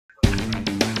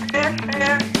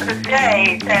the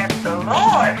day that the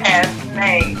Lord has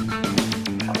made.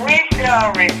 We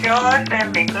shall rejoice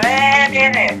and be glad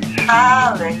in it.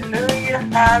 Hallelujah,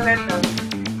 hallelujah.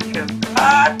 To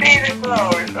God be the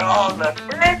glory for all the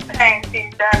good things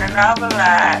He's done in our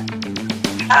lives.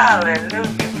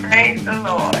 Hallelujah, praise the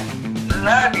Lord.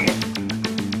 Love you.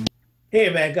 Hey,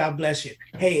 man, God bless you.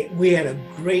 Hey, we had a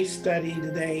great study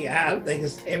today. I think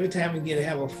it's every time we get to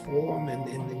have a forum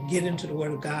and get into the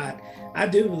Word of God, I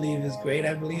do believe it's great.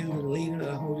 I believe in the leading of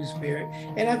the Holy Spirit.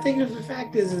 And I think the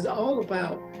fact is, it's all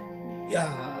about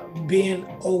being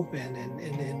open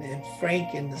and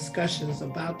frank in discussions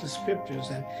about the scriptures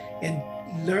and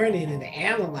learning and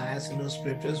analyzing those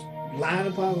scriptures line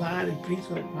upon line and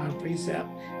precept upon precept.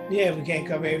 Yeah, we can't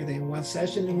cover everything in one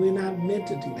session, and we're not meant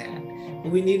to do that.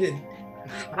 But we need to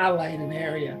highlight an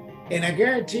area. And I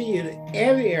guarantee you that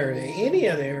every area, any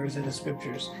of the areas in the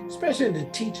scriptures, especially in the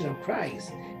teaching of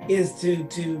Christ, is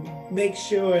to make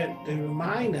sure to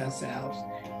remind ourselves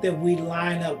that we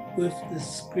line up with the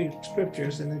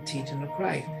scriptures and the teaching of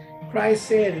Christ. Christ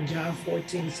said in John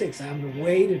 14:6, I'm the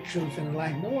way, the truth, and the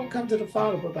life. No one comes to the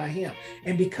Father but by Him.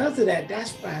 And because of that,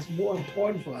 that's why it's more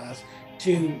important for us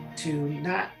to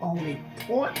not only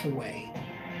point the way,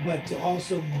 but to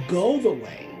also go the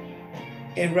way,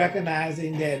 and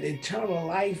recognizing that eternal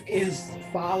life is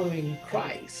following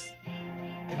Christ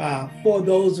for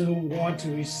those who want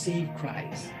to receive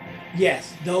Christ.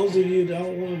 Yes, those of you who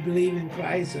don't want to believe in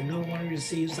Christ or don't want to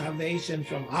receive salvation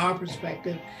from our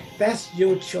perspective, that's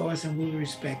your choice, and we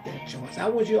respect that choice. I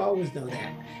want you to always know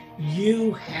that.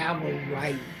 You have a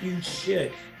right. You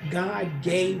should. God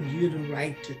gave you the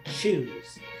right to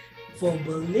choose. For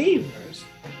believers,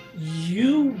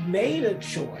 you made a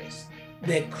choice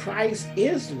that Christ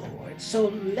is Lord. So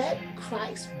let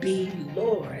Christ be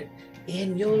Lord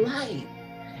in your life.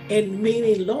 And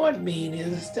meaning Lord meaning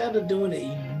instead of doing it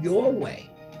your way,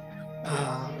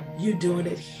 you're doing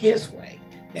it His way.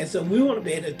 And so we want to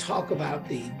be able to talk about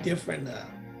the different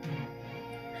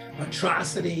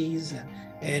atrocities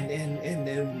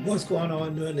and what's going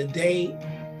on during the day,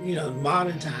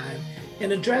 modern time,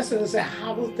 and address it and say,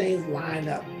 how do things line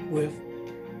up with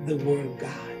the Word of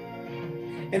God?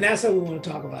 And that's what we want to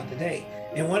talk about today.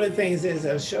 And one of the things is,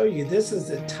 I'll show you, this is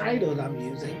the title that I'm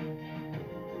using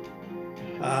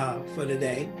for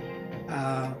today.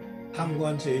 I'm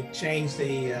going to change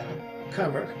the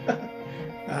cover.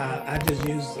 I just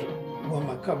used one of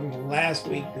my covers from last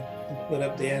week to put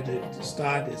up there to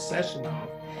start this session off.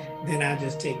 Then I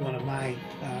just take one of my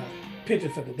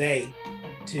pictures for the day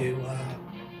to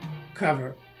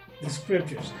cover the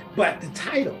scriptures. But the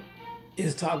title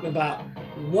is talking about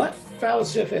what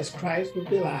fellowship has Christ with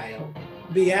Belial.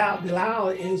 Belial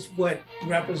is what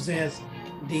represents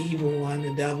the evil one,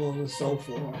 the devil, and so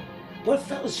forth. What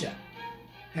fellowship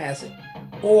has it?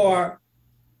 Or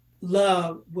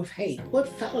love with hate? What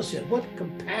fellowship, what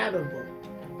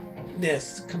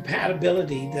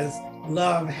compatibility does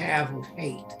love have with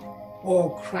hate?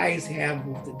 Or Christ have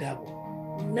with the devil?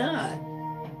 None.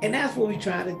 And that's what we're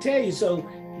trying to tell you. So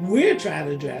we're trying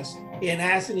to address in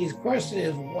asking these questions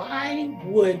is, why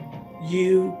would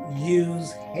you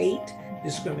use hate,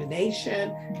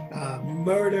 discrimination,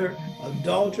 murder,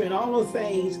 adultery, and all those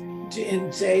things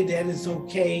and say that it's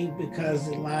okay because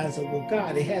it lines up with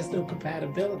God? It has no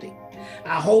compatibility.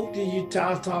 I hope that you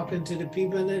start talking to the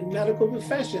people in the medical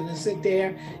profession and sit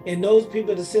there, and those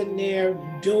people that are sitting there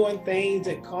doing things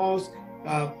that cause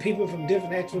people from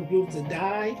different ethnic groups to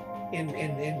die in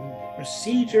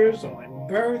procedures or in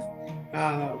birth.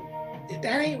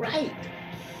 That ain't right.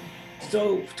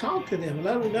 So talk to them,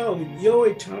 let them know your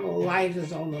eternal life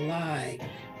is on the line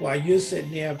while you're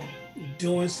sitting there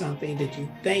doing something that you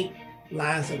think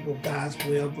lines up with God's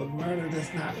will, but murder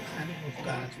does not line up with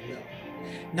God's will.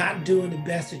 Not doing the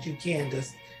best that you can, or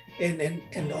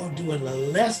doing the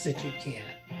less that you can,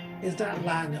 is not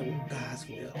lining up with God's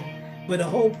will. But the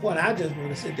whole point I just want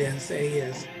to sit there and say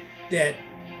is that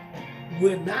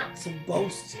we're not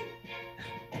supposed to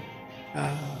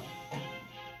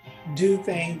do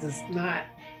things that's not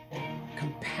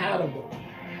compatible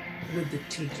with the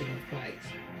teaching of Christ.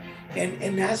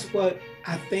 And that's what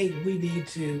I think we need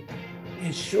to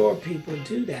ensure people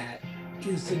do, that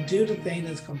is to do the thing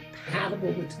that's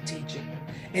compatible with the teaching,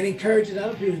 and encouraging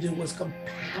other people to do what's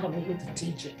compatible with the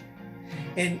teaching,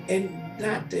 and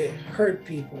not to hurt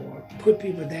people or put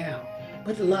people down,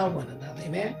 but to love one another.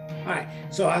 Amen. All right,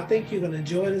 so I think you're going to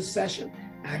enjoy this session.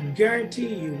 I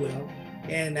guarantee you will.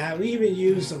 And I've even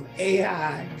used some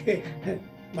AI.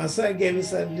 My son gave me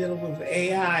something dealing with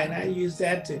AI, and I used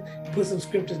that to put some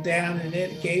scriptures down, and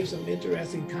it gave some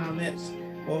interesting comments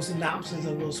or synopsis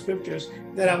of those scriptures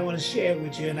that I want to share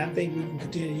with you. And I think we can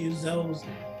continue to use those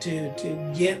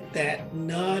to get that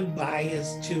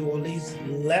non-biased to, or at least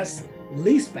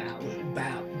least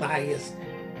biased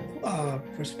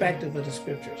perspective of the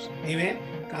scriptures. Amen.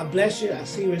 God bless you. I'll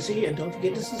see you here. And don't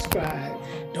forget to subscribe.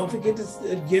 Don't forget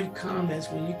to give comments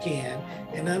when you can,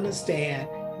 and understand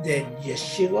that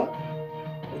Yeshua,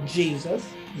 Jesus,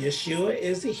 Yeshua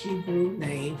is the Hebrew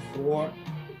name for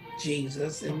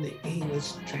Jesus in the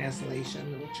English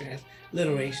translation or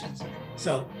transliterations.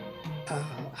 So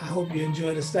I hope you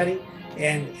enjoy the study,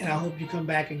 and I hope you come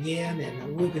back again,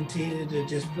 and we'll continue to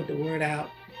just put the word out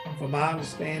from our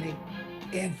understanding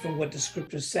and from what the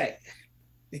scriptures say.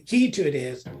 The key to it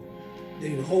is,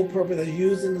 the whole purpose of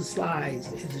using the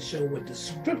slides is to show what the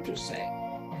scriptures say.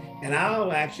 And all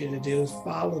I'll ask you to do is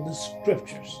follow the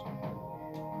scriptures.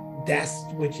 That's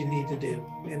what you need to do.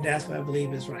 And that's what I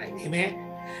believe is right. Amen.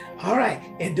 All right.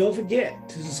 And don't forget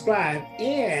to subscribe.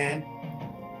 And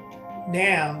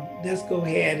now let's go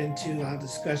ahead into our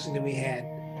discussion that we had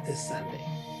this Sunday.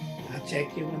 I'll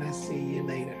check you when I see you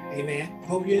later. Amen.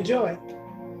 Hope you enjoy.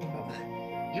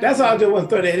 Bye-bye. That's all I just want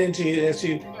to throw that into you as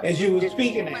you were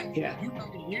speaking that. Yeah. You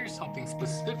may hear something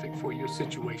specific for your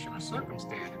situation or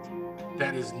circumstance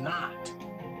that is not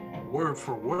word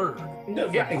for word. No,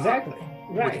 right, exactly.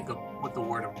 Right. With the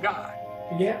word of God.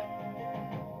 Yeah.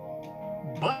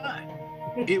 But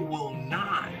it will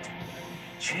not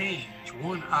change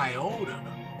one iota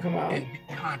and be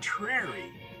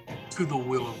contrary to the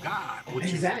will of God,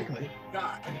 which is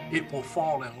God. It will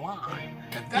fall in line.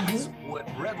 And that's what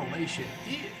revelation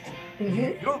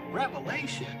is. Your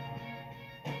revelation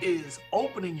is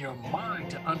opening your mind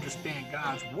to understand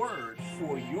God's word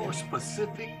for your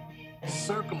specific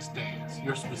circumstance,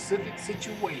 your specific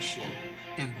situation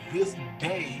in this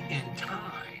day and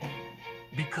time,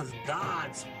 because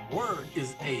God's word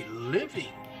is a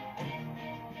living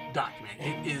document.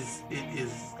 It is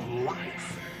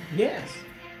life. Yes.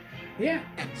 Yeah.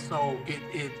 And so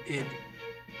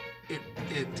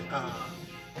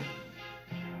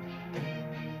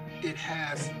it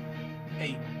has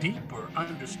a deeper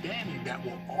understanding that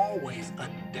will always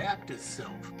adapt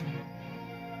itself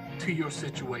to your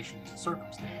situations and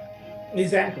circumstances.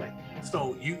 Exactly.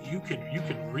 So you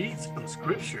can read some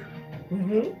scripture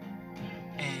and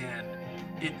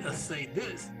it say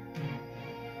this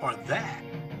or that,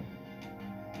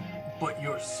 but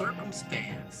your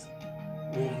circumstance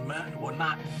will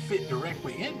not fit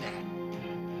directly in that.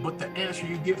 But the answer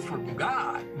you get from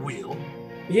God will.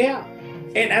 Yeah.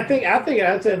 And I think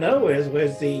I'd say in other words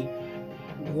was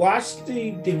watch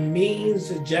the means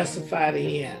to justify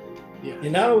the end. Yeah.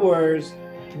 In other words,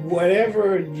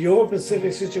 whatever your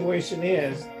specific situation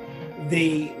is,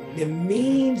 the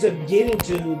means of getting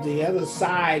to the other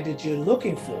side that you're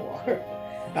looking for,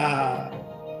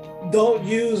 don't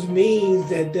use means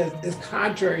that is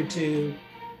contrary to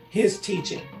his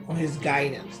teaching or his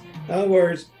guidance. In other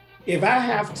words, if I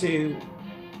have to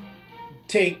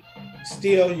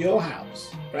steal your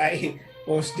house, right,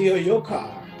 or steal your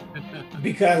car,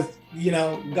 because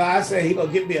God said He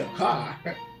gonna get me a car,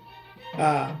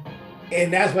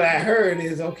 and that's what I heard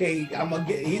is okay. He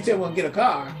said I'm gonna get a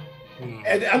car,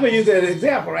 and I'm gonna use that as an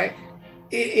example, right?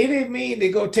 It didn't mean to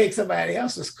go take somebody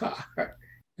else's car,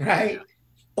 right?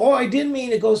 Or it didn't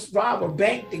mean to go rob a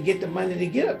bank to get the money to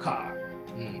get a car.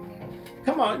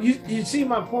 Come on, you see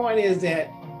my point is that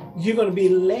you're going to be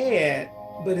led,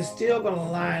 but it's still going to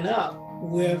line up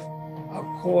with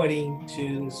according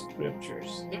to the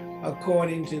scriptures,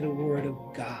 according to the word of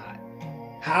God.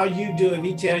 How you do, if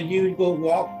He tell you to go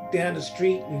walk down the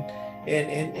street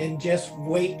and just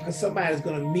wait because somebody's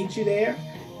going to meet you there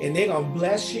and they're going to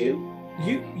bless you,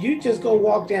 you just go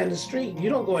walk down the street.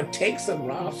 You don't go and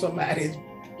rob somebody's,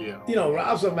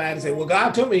 rob somebody and say, well,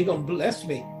 God told me He's going to bless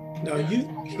me. No,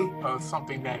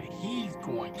 something that He's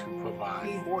going to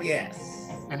provide for you. Yes.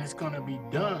 And it's going to be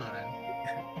done,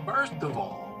 first of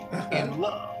all, in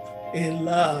love. In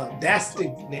love. That's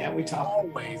now we talk.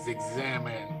 Always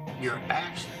examine your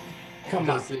actions.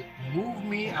 Does it move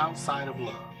me outside of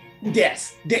love?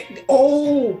 Yes.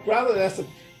 Oh, brother, that's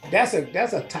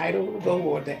a title to go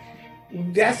with that.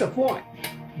 That's the point.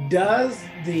 Does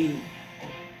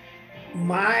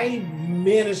my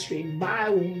ministry, my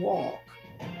walk,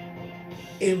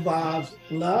 involves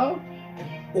love,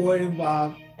 or it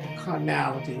involves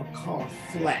carnality, or called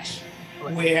flesh,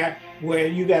 where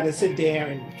you got to sit there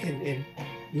and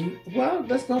well,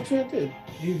 let's go through it.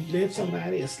 You live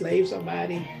somebody, enslave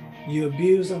somebody, you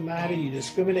abuse somebody, you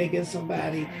discriminate against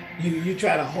somebody, you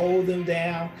try to hold them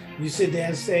down, you sit there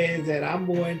and say that I'm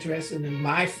more interested in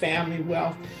my family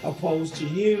wealth opposed to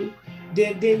you.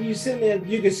 then you sit there,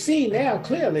 you can see now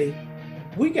clearly,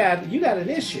 you got an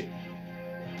issue.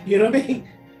 You know what I mean?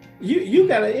 You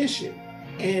got an issue.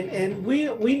 And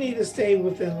we need to stay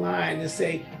within line and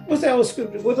say, what's that old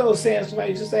scripture, what's those saying? Somebody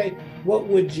used to say, what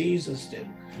would Jesus do?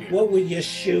 Yeah. What would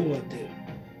Yeshua do?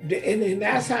 And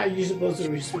that's how you're supposed to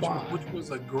respond. Which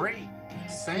was a great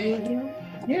saying.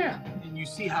 Mm-hmm. Yeah. And you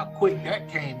see how quick that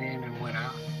came in and went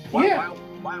out.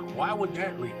 Why would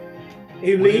that leave?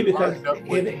 It leave because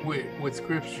with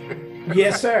scripture.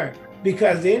 Yes, sir.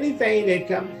 Because anything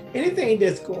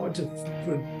that's going to,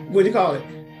 what do you call it,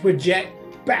 project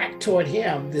back toward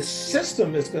him, the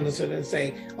system is going to sort of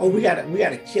say, oh, we got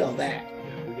to kill that.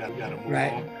 Yeah, we got to move on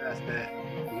past that.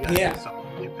 We got to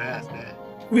get past that.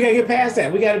 We got to get past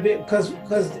that. We got to be, because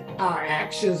our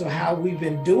actions or how we've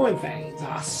been doing things,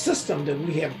 our system that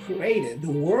we have created,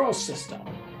 the world system,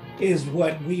 is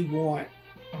what we want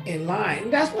in line.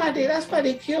 And that's why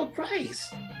they killed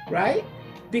Christ, right?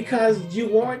 Because you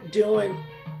weren't doing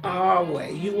our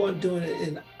way. You weren't doing it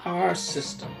in our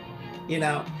system. You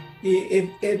know, if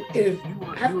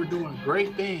you were doing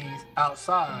great things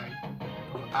outside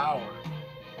of our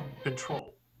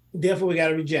control. Therefore, we got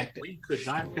to reject it. We could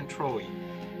not control you.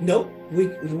 Nope, we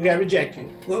got to reject you.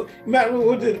 Well, remember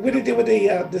what they did with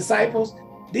the disciples?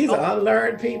 These are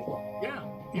unlearned people. Yeah.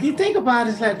 You think about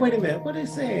it, it's like, wait a minute, what are they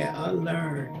saying?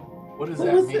 Unlearned. What does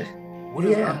that mean? What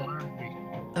does unlearned mean?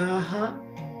 Uh-huh.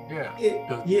 Yeah.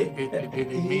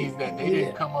 It means that they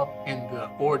didn't come up in the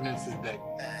ordinances that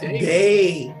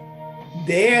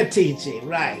their teaching,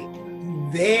 right?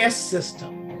 Their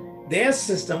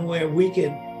system where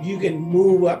you can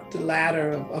move up the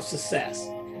ladder of success.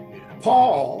 Yeah.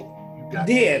 Paul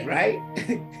did, right?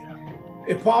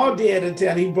 And Paul did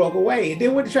until he broke away. And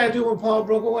then what did he try to do when Paul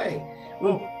broke away?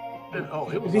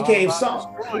 It was became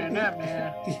Saul. Destroying that,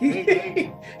 man.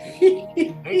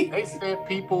 They said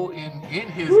people in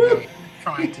his name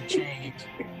trying to change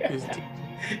his teaching.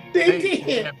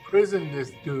 They imprisoned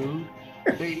this dude.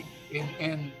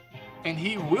 And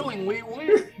he willingly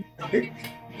went.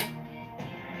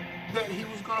 That he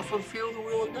was going to fulfill the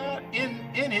will of God in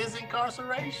his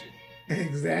incarceration.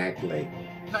 Exactly.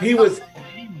 He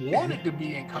wanted to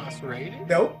be incarcerated.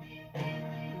 Nope.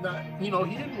 He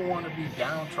didn't want to be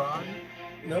downtrodden,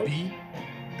 beat,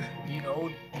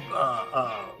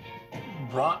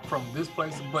 brought from this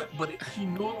place, but he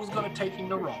knew it was going to take him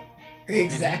the wrong.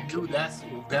 Exactly. And he knew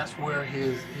that's where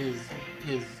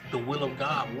the will of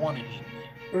God wanted him.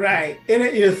 Right. And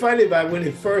it's funny about when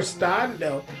it first started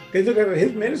though, because look at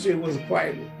his ministry was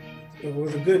a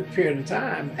good period of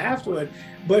time afterward.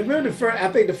 But remember I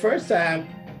think the first time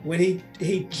when he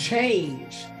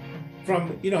changed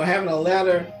from having a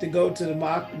letter to go to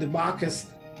Damascus,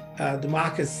 I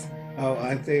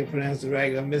think I pronounced it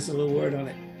right, I'm missing a little word on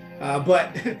it.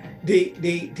 But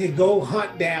to go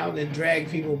hunt down and drag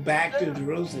people back to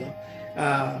Jerusalem.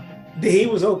 He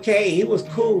was okay, he was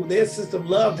cool, their system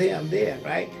loved him then,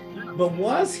 right? But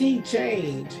once he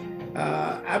changed,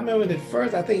 I remember I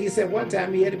think he said one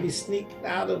time he had to be sneaked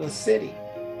out of the city,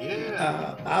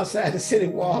 outside the city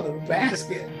wall in a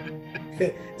basket,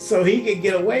 so he could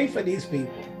get away from these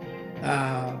people.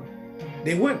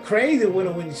 They went crazy with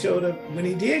him when he showed up, when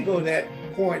he did go to that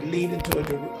point leading to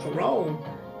Rome.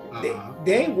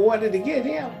 They wanted to get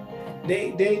him.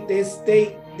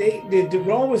 The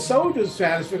Roman soldiers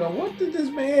trying to figure out, what did this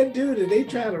man do? They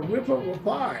trying to rip him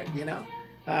apart,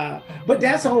 But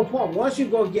that's the whole point. Once you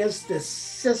go against the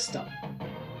system,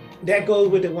 that goes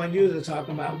with the one you were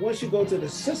talking about. Once you go to the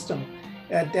system,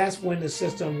 that's when the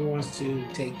system wants to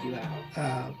take you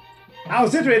out. I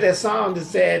was interested in that song that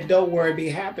said, "Don't worry, be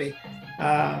happy."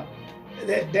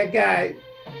 That guy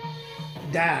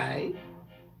died,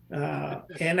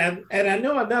 and I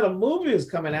know another movie is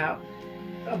coming out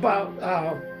about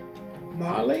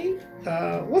Marley.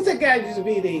 What's that guy used to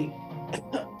be the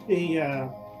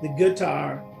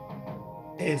guitar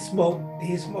and smoked?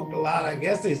 He smoked a lot. I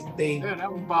guess yeah,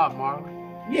 that was Bob Marley.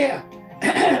 Yeah,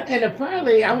 and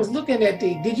apparently I was looking at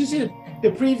did you see the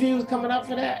previews coming up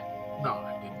for that? No,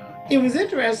 I did not. It was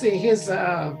interesting. His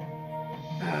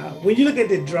when you look at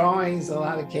the drawings, a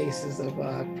lot of cases of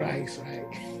Christ, right?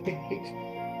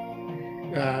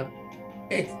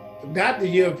 Not the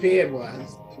European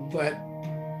ones, but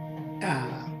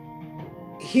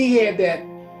he had that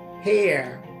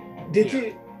hair. Did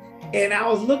you? And I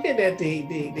was looking at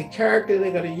the character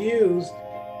they're going to use,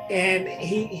 and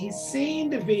he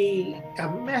seemed to be a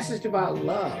message about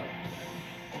love,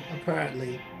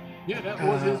 apparently. Yeah, that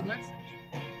was his message.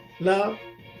 Love?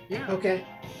 Yeah. Okay.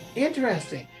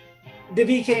 Interesting. That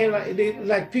he came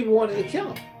like people wanted to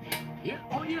kill him. Yeah.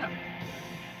 Oh yeah.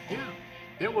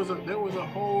 Yeah. there was a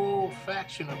whole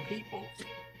faction of people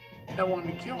that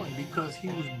wanted to kill him because he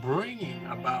was bringing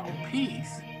about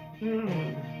peace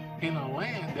in a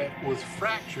land that was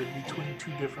fractured between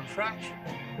two different fractions.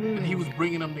 And he was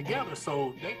bringing them together,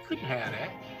 so they couldn't have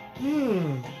that.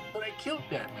 So they killed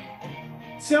that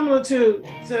man. Similar to,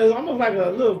 so it's almost like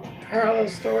a little parallel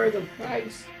story of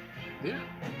Christ. Yeah.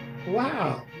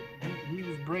 Wow. He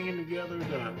was bringing together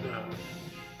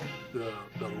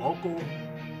the local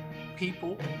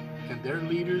people and their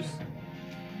leaders,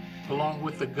 along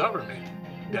with the government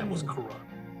that was corrupt.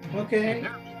 Okay.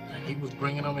 And he was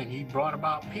bringing them, and he brought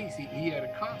about peace. He had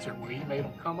a concert where he made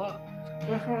them come up.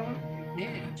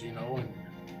 And, you know, and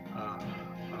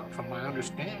from my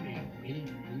understanding, he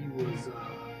was.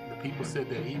 The people said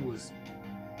that he was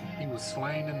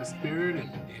slain in the spirit, and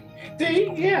his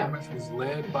performance was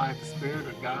led by the Spirit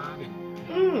of God.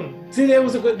 And see,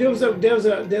 there's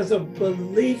a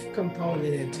belief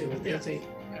component into it. There's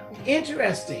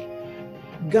interesting.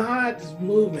 God's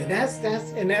movement. That's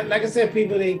like I said,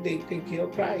 people they kill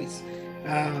Christ.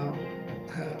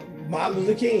 Martin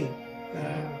Luther King,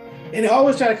 and they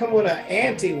always try to come with an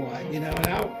anti one, you know.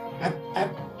 And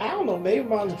I don't know. Maybe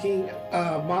Martin Luther King,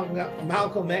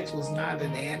 Malcolm X was not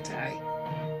an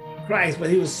anti-Christ, but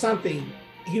he was something.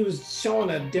 He was showing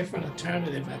a different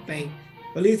alternative, I think.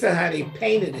 But at least that's how they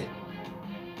painted it,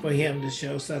 for him to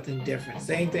show something different.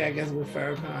 Same thing, I guess, with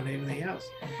Farrakhan and everything else.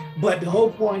 But the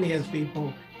whole point is,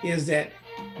 people, is that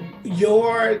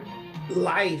your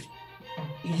life,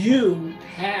 you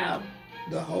have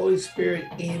the Holy Spirit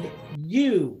in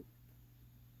you.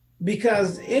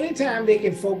 Because anytime they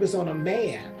can focus on a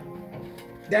man,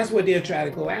 that's what they'll try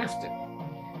to go after.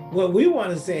 What we want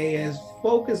to say is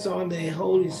focus on the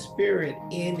Holy Spirit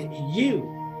in you,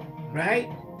 right?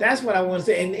 That's what I want to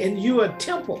say. And you are a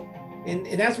temple. And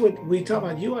that's what we talk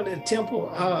about. You are the temple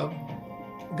of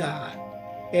God.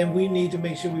 And we need to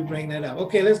make sure we bring that up.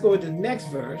 Okay, let's go to the next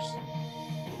verse.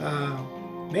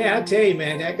 Man, I tell you,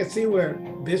 man, I can see where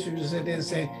Bishop was sitting there and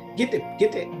saying, get the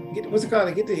what's it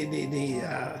called? Get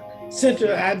the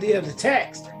central idea of the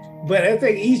text. But I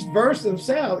think each verse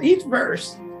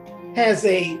has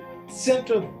a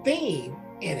central theme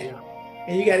in it.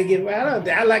 And you got to get right out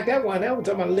there. I like that one. That was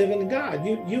talking about living in God.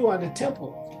 You are the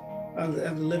temple of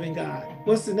the living God.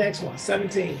 What's the next one?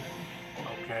 17.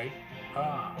 Okay.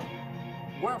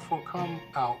 Wherefore come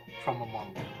out from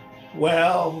among them.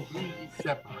 Well, be ye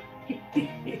separate,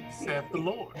 saith the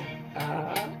Lord.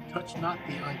 Touch not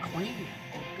the unclean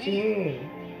thing,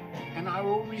 and I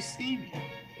will receive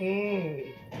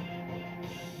you.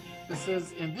 It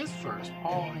says in this verse,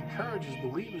 Paul encourages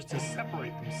believers to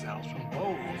separate themselves from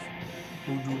those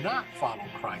who do not follow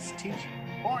Christ's teaching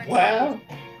or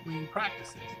clean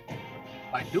practices.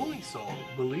 By doing so,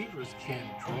 believers can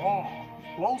draw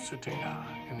closer to God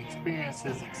and experience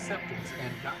his acceptance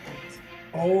and guidance,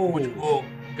 which will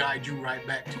guide you right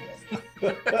back to him.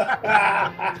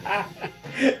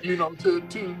 You know,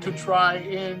 to try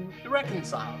and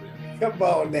reconcile them. Come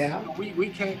on now. We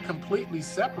can't completely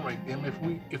separate them.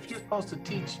 If you're supposed to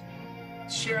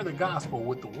share the gospel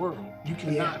with the world, you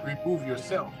cannot remove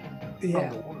yourself from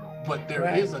the world. But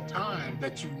there is a time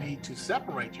that you need to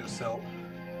separate yourself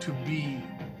to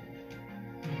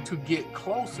get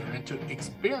closer and to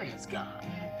experience God,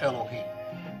 Elohim.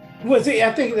 Well, see,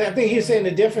 I think he's saying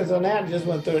the difference on that. I just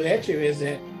want to throw it at you is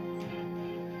that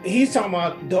he's talking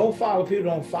about people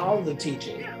don't follow the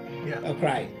teaching of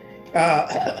Christ,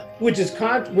 which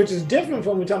is different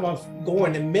from we're talking about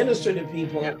going to minister to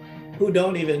people who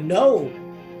don't even know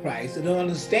Christ, who don't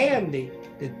understand the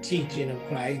teaching of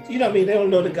Christ. You know what I mean? They don't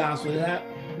know the gospel. They're not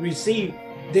received.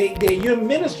 You're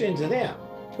ministering to them.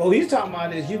 But what he's talking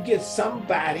about is you get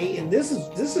somebody, and this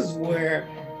is where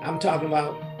I'm talking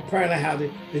about apparently how the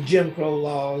Jim Crow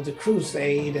laws, the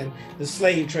crusade, and the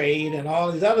slave trade, and all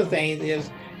these other things is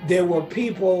there were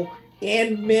people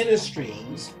in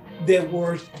ministries that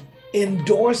were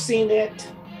endorsing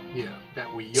it. Yeah,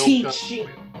 that we yoked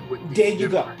up with there you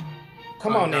go.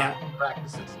 Come on now.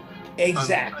 Practices.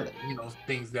 Exactly. You know,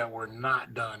 things that were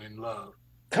not done in love.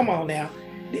 Come on now.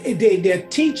 Their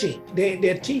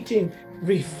teaching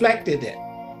reflected it.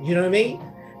 You know what I mean?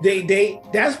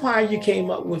 That's why you came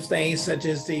up with things such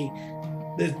as the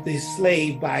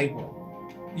slave Bible.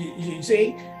 You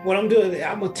see what I'm doing?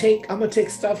 I'm gonna take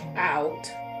stuff out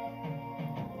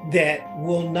that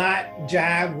will not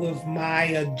jive with my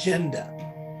agenda.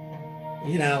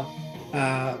 You know,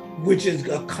 which is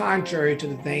contrary to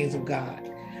the things of God.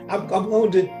 I'm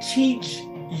going to teach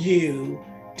you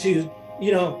to,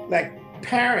 you know, like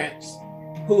parents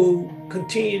who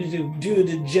continue to do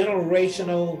the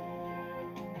generational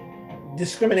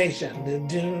discrimination, the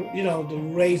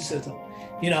racism.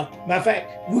 Matter of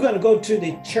fact, we're going to go to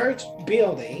the church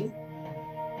building.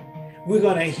 We're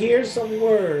going to hear some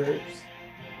words,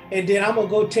 and then I'm going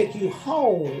to go take you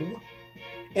home,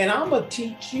 and I'm going to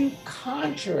teach you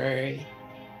contrary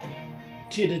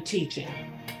to the teaching.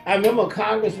 I remember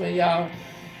Congressman, y'all,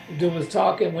 was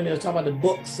talking when they were talking about the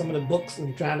books, some of the books,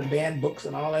 and trying to ban books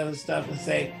and all that other stuff, and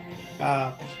say,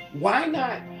 why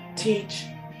not teach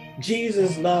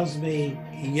Jesus loves me,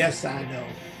 yes I know,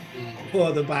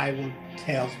 for the Bible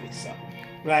tells me so,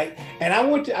 right? And I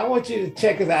want you to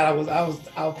check this out.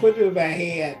 I'll put it in my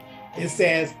head. It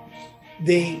says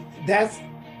that's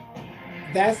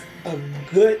a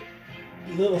good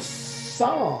little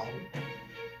song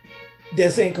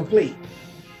that's incomplete.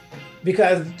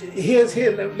 Because here's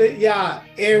y'all,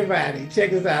 everybody, check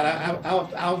this out.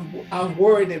 I was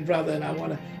worried, brother, and I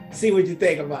want to see what you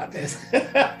think about this.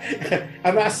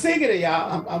 I'm not singing it,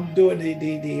 y'all. I'm doing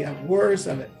the words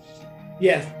of it.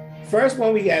 Yes. First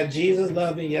one we got, Jesus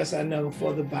loves me, yes I know,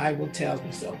 for the Bible tells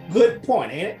me so. Good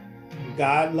point, ain't it?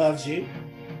 God loves you,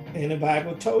 and the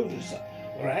Bible told you so.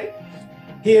 All right.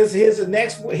 Here's the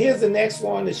next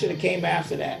one that should have came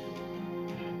after that.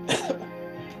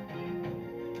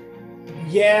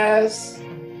 Yes,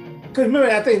 because remember,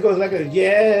 I think it goes like a,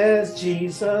 yes,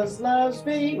 Jesus loves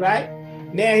me, right?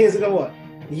 Now here's the one.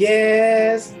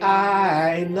 Yes,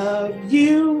 I love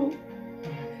you.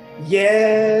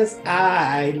 Yes,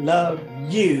 I love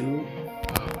you.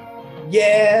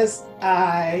 Yes,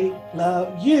 I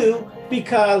love you,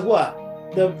 because what?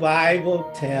 The Bible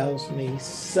tells me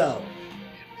so.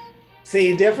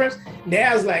 See the difference?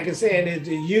 Now it's like I said,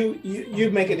 you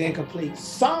make an incomplete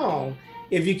song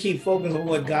if you keep focusing on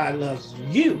what God loves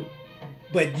you,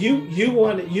 but you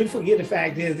forget the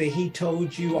fact is that he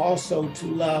told you also to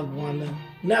love one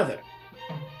another.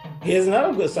 Here's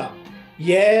another good song.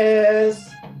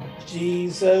 Yes,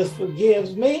 Jesus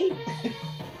forgives me.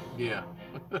 Yeah.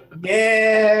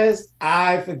 Yes,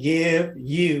 I forgive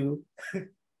you.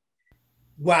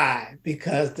 Why?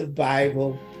 Because the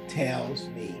Bible tells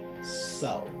me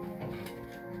so.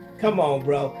 Come on,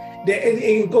 bro.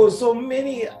 It goes so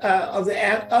many of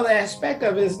the other aspect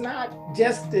of it. It's not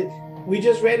just that we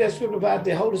just read that scripture about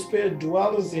the Holy Spirit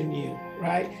dwells in you,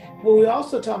 right? But we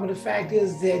also talk about the fact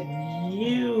is that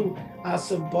you are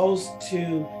supposed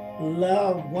to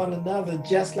love one another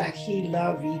just like he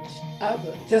loved each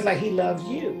other, just like he loves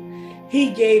you.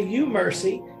 He gave you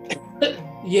mercy.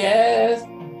 Yes,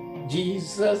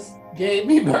 Jesus gave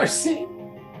me mercy.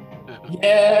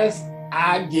 Yes,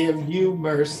 I give you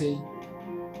mercy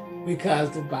because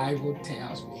the Bible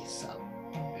tells me so.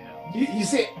 You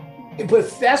see, but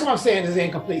that's what I'm saying is an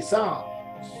incomplete song,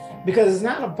 because it's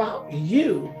not about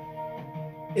you.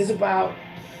 It's about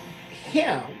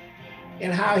him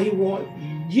and how he wants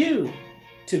you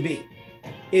to be.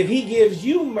 If he gives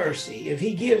you mercy, if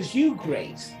he gives you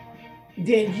grace,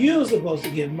 then you're supposed to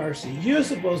give mercy. You're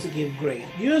supposed to give grace.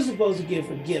 You're supposed to give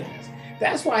forgiveness.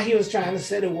 That's why he was trying to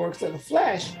say the works of the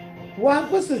flesh.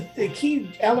 What was the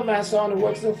key element I saw in the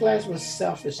works of the flesh was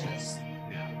selfishness.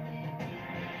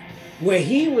 What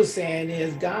he was saying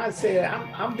is, God said,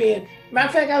 I'm being, matter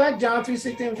of fact, I like John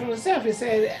 3:16 from himself. He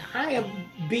said, I am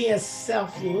being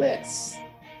selfless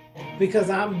because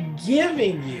I'm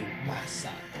giving you my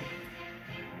son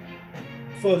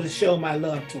to show my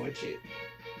love towards you.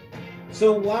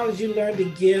 So why don't you learn to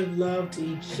give love to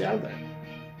each other?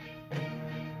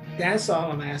 That's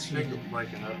all I'm asking you.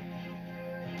 Breaking up.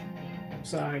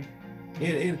 Sorry,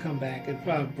 it'll come back. It's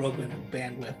probably broken the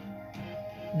bandwidth.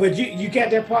 But you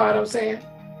get that part I'm saying?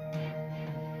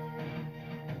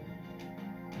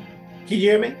 Can you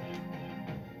hear me?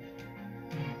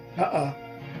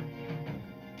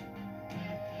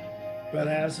 Brother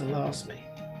Addison lost me.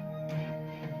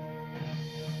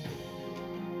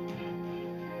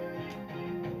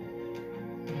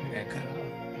 I got cut off.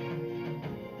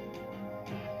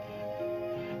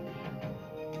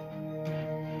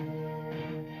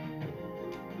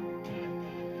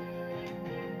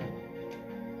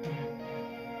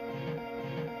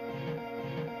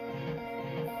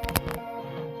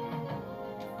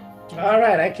 All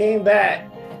right, I came back.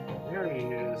 There he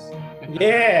is.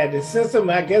 Yeah, the system,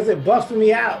 I guess it buffed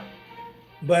me out.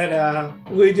 But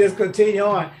we just continue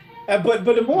on. But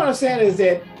the point I'm saying is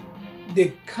that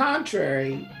the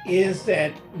contrary is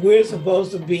that we're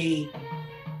supposed to be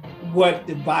what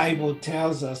the Bible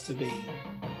tells us to be.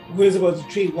 We're supposed to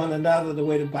treat one another the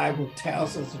way the Bible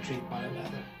tells us to treat one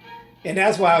another. And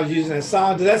that's why I was using that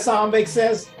song. Does that song make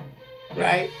sense?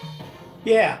 Right?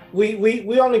 Yeah,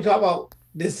 we only talk about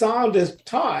the song that's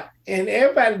taught, and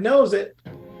everybody knows it,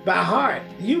 by heart.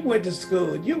 You went to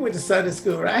school. You went to Sunday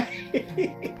school, right?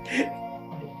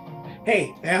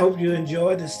 Hey, I hope you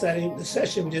enjoyed the study. The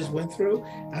session we just went through.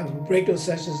 I break those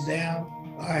sessions down.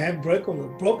 I have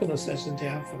broken those sessions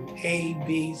down from A,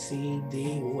 B, C,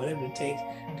 D, or whatever it takes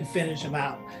to finish them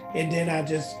out. And then I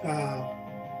just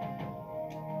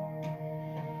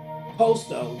post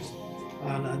those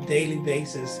on a daily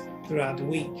basis throughout the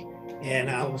week. And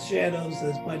I will share those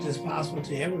as much as possible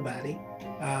to everybody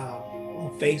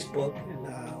on Facebook and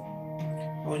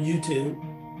on YouTube.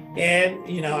 And,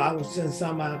 you know, I will send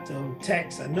some out on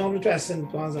text. I normally try to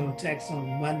send ones on text on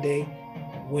Monday,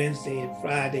 Wednesday, and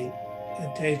Friday.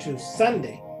 And tell you the truth,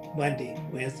 Sunday, Monday,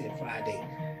 Wednesday, and Friday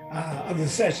of the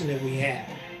session that we have.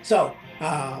 So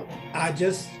I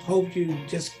just hope you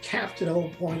just capture the whole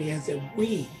point is that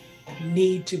we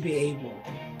need to be able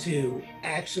to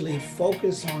actually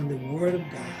focus on the Word of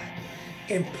God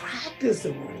and practice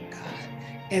the Word of God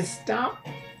and stop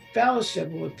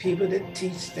fellowshipping with people that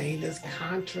teach things that's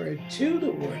contrary to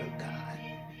the Word of God.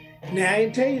 Now, I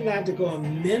tell you not to go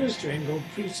and minister and go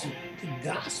preach the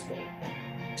gospel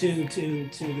to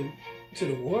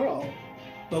the world,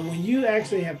 but when you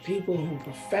actually have people who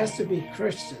profess to be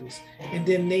Christians and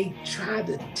then they try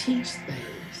to teach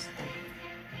things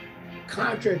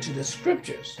contrary to the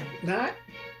scriptures, not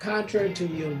contrary to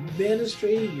your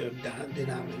ministry, your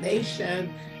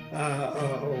denomination,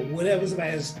 or whatever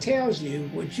somebody else tells you,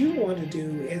 what you want to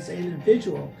do as an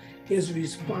individual is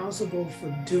responsible for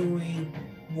doing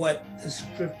what the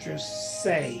scriptures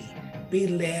say. Be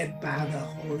led by the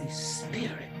Holy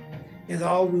Spirit is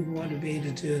all we want to be able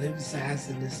to do and emphasize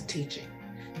in this teaching.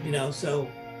 You know, so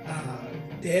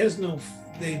there's no,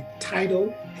 the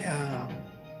title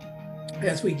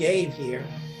as we gave here,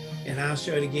 and I'll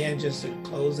show it again just to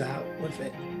close out with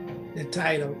it, the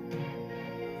title,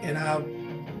 and I'll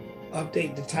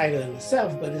update the title in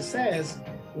itself, but it says,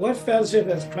 what fellowship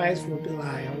has Christ with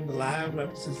Belial? Belial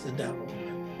represents the devil,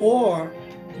 or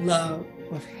love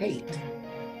with hate.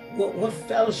 What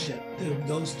fellowship do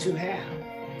those two have?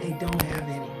 They don't have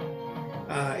any.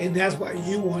 And that's why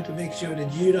you want to make sure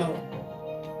that you don't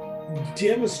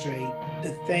demonstrate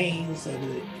the things or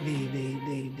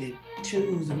the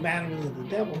tools and manners of the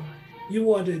devil. You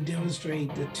want to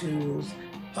demonstrate the tools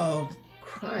of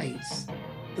Christ,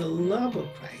 the love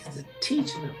of Christ, the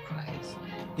teaching of Christ.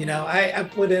 You know, I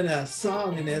put in a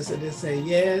song in this and it says,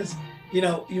 yes, you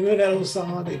know, you remember that old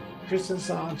song, the Christian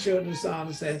song, children's song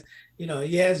that says, you know,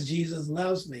 yes, Jesus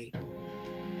loves me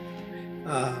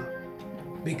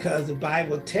because the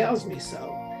Bible tells me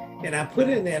so. And I put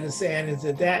in there to say, is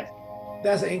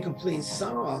that's an incomplete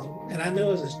song. And I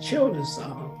know it's a children's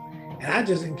song. And I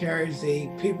just encourage the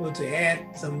people to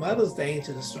add some other things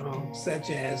to the song, such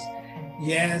as,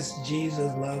 yes,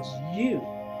 Jesus loves you.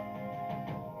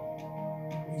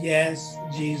 Yes,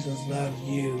 Jesus loves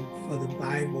you, for the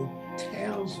Bible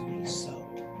tells me so.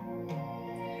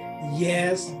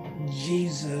 Yes,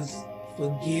 Jesus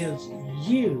forgives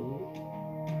you.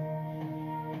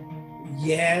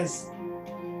 Yes,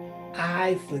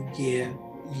 I forgive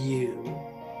you,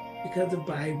 because the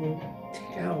Bible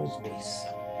tells me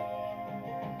so.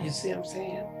 You see what I'm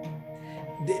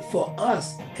saying? For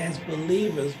us as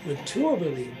believers, mature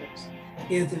believers,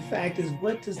 is the fact is,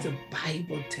 what does the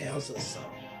Bible tells us so,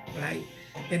 right?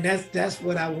 And that's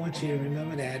what I want you to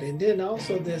remember that. And then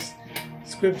also this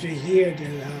scripture here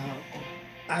that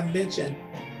I mentioned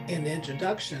in the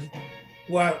introduction,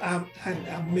 well,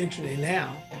 I'm mentioning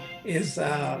now, is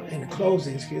in the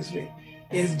closing, excuse me,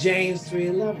 is James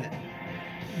 3:11.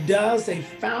 Does a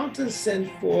fountain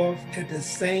send forth at the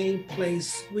same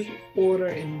place sweet water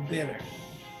and bitter?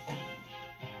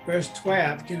 Verse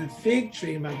 12, can a fig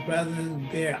tree, my brothers,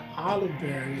 bear olive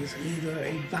berries, either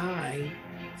a vine,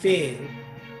 fig?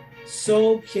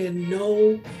 So can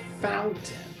no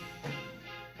fountain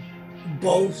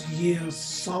both yield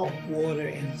salt water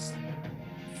and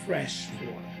fresh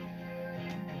water.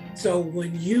 So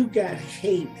when you got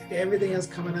hate and everything else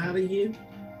coming out of you,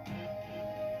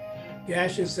 you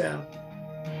ask yourself,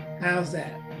 how's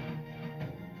that?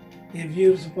 If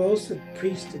you're supposed to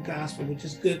preach the gospel, which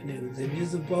is good news, if you're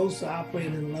supposed to operate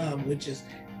in love, which is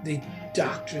the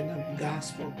doctrine of the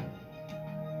gospel,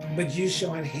 but you're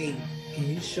showing hate and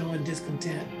you're showing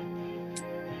discontent,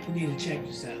 you need to check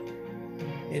yourself.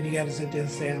 And you got to sit there and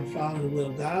say, I'm following the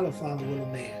will of God or following the will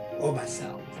of man or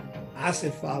myself. I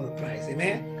said follow Christ.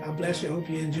 Amen. God bless you. I hope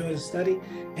you enjoy the study.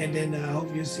 And then I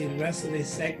hope you'll see the rest of these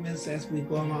segments as we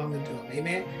go along and do them.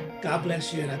 Amen. God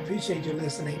bless you. And I appreciate you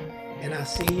listening. And I'll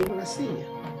see you when I see you.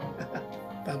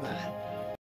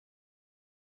 Bye-bye.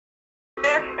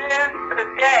 This is the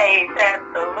day that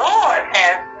the Lord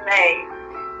has made.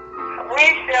 We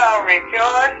shall shall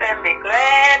rejoice and be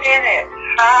glad in it.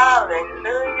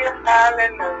 Hallelujah,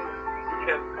 hallelujah.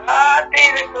 To God be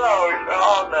the glory for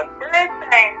all the good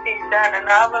things he's done in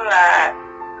our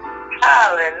lives.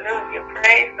 Hallelujah,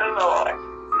 praise the Lord.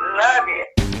 Love you.